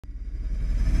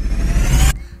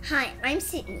Hi, I'm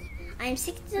Sydney. I'm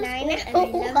 6 years old and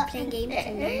I love playing games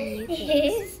and learning new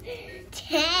things.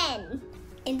 10.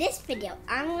 In this video,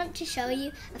 I want to show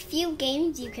you a few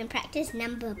games you can practice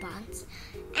number bonds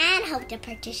and help to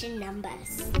partition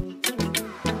numbers.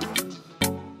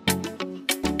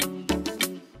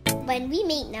 When we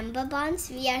make number bonds,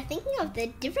 we are thinking of the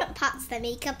different parts that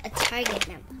make up a target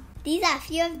number. These are a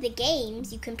few of the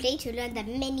games you can play to learn the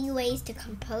many ways to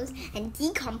compose and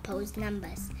decompose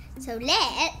numbers. So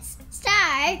let's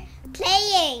start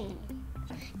playing!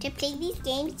 To play these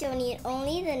games, you'll need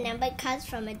only the numbered cards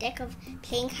from a deck of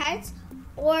playing cards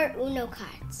or Uno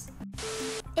cards.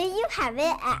 If you have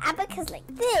it at Abacus like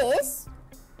this,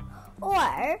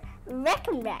 or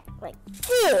Reckon Rack like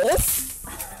this,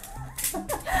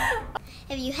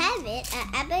 if you have it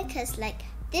at Abacus like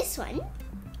this one,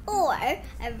 or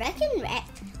a Reckon Rack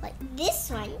like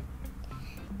this one,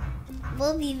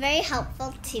 will be very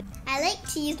helpful too. I like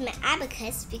to use my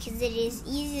Abacus because it is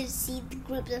easy to see the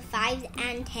groups of 5s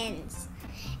and 10s.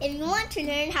 If you want to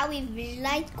learn how we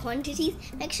visualize quantities,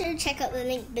 make sure to check out the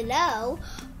link below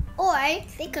or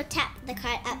click or tap the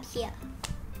card up here.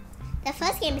 The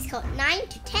first game is called 9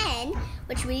 to 10,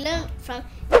 which we learned from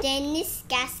Dennis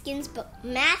Gaskin's book,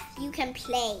 Math You Can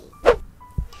Play.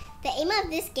 The aim of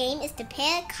this game is to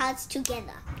pair cards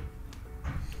together.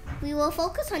 We will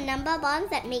focus on number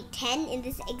bonds that make 10 in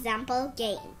this example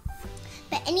game,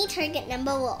 but any target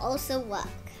number will also work.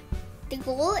 The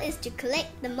goal is to collect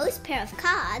the most pair of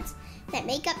cards that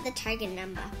make up the target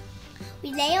number.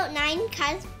 We lay out 9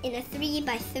 cards in a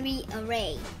 3x3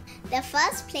 array. The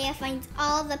first player finds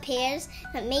all the pairs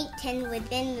that make 10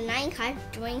 within the 9 cards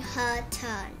during her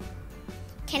turn.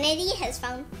 Kennedy has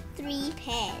found 3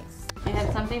 pairs. You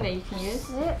have something that you can use?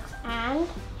 And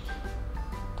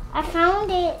I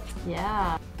found it!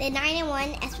 Yeah. The 9 and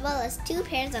 1 as well as 2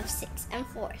 pairs of 6 and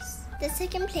 4s. The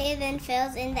second player then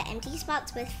fills in the empty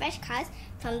spots with fresh cards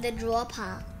from the draw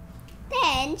pile.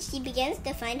 Then she begins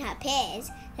to find her pairs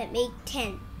that make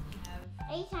 10.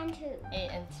 8 and 2. 8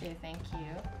 and 2, thank you.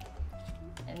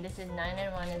 And this is 9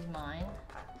 and 1 is mine.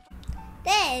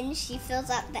 Then she fills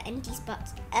up the empty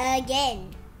spots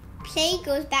again. Play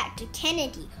goes back to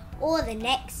Kennedy or the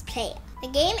next player. The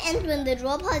game ends when the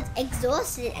draw pile is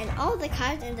exhausted and all the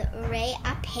cards in the array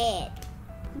are paired.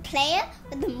 The player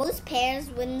with the most pairs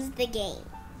wins the game.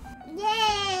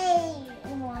 Yay!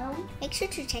 Mom. Make sure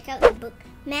to check out the book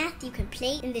Math You Can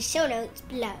Play in the show notes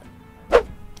below.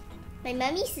 My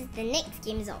mummy says the next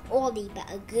game is an oldie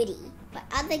but a goodie. But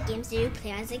other games that you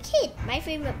play as a kid. My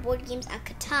favorite board games are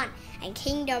Catan and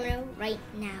King Domino right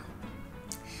now.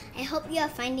 I hope you are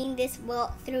finding this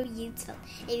walkthrough useful.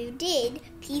 If you did,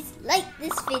 please like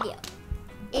this video.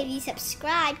 If you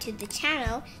subscribe to the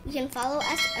channel, you can follow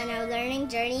us on our learning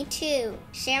journey too.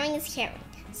 Sharing is caring.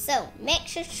 So make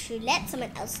sure to let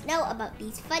someone else know about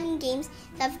these fun games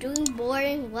instead of doing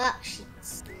boring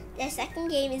worksheets. The second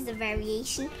game is a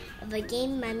variation of a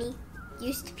game Mummy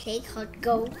used to play called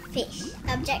Go Fish.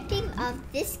 The objective of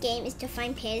this game is to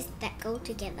find pairs that go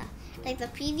together. Like the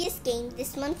previous game,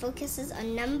 this one focuses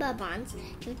on number bonds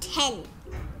to 10.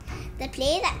 The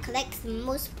player that collects the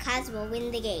most cards will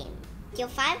win the game. Deal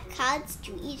 5 cards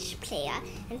to each player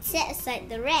and set aside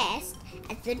the rest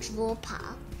at the draw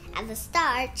pile. At the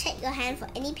start, check your hand for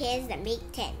any pairs that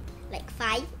make 10, like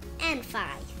 5 and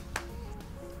 5.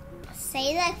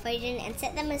 Say the equation and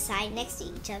set them aside next to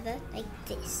each other like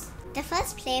this. The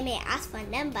first player may ask for a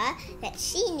number that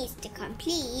she needs to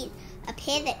complete a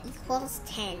pair that equals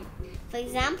 10. For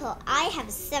example, I have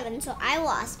a 7, so I will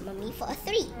ask Mummy for a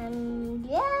 3. And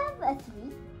you have a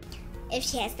 3. If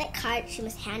she has that card, she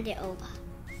must hand it over.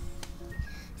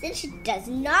 Since she does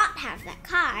not have that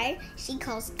card, she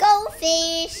calls Go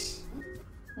Fish.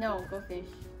 No, Go Fish.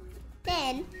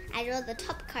 Then I draw the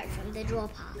top card from the draw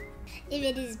pile. If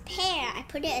it is a pair, I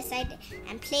put it aside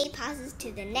and play passes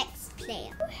to the next player.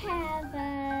 You have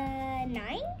a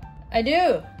 9? I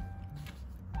do.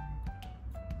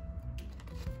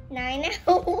 9 and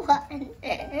 1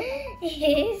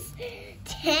 is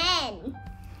 10.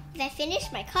 If I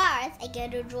finish my cards, I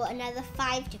get to draw another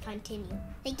 5 to continue.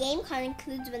 The game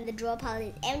concludes when the draw pile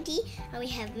is empty and we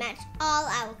have matched all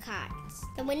our cards.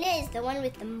 The winner is the one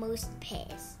with the most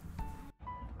pairs.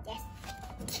 Yes.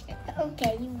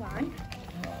 Okay, you won.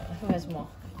 Who has more?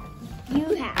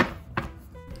 You have.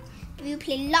 If you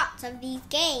play lots of these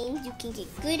games, you can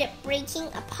get good at breaking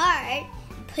apart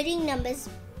and putting numbers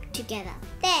together.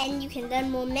 Then you can learn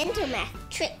more mental math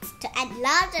tricks to add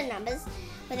larger numbers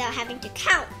without having to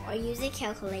count or use a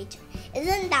calculator.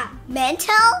 Isn't that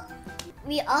mental?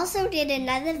 We also did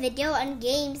another video on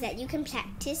games that you can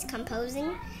practice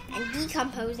composing and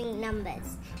decomposing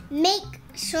numbers. Make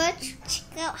sure to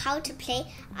check out how to play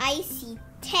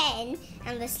IC10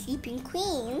 and the Sleeping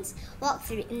Queens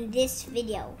walkthrough in this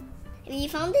video. If you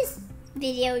found this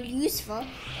video useful,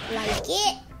 like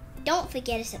it, don't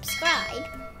forget to subscribe,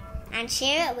 and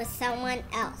share it with someone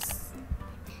else.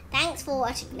 Thanks for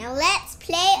watching. Now let's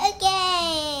play a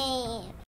game!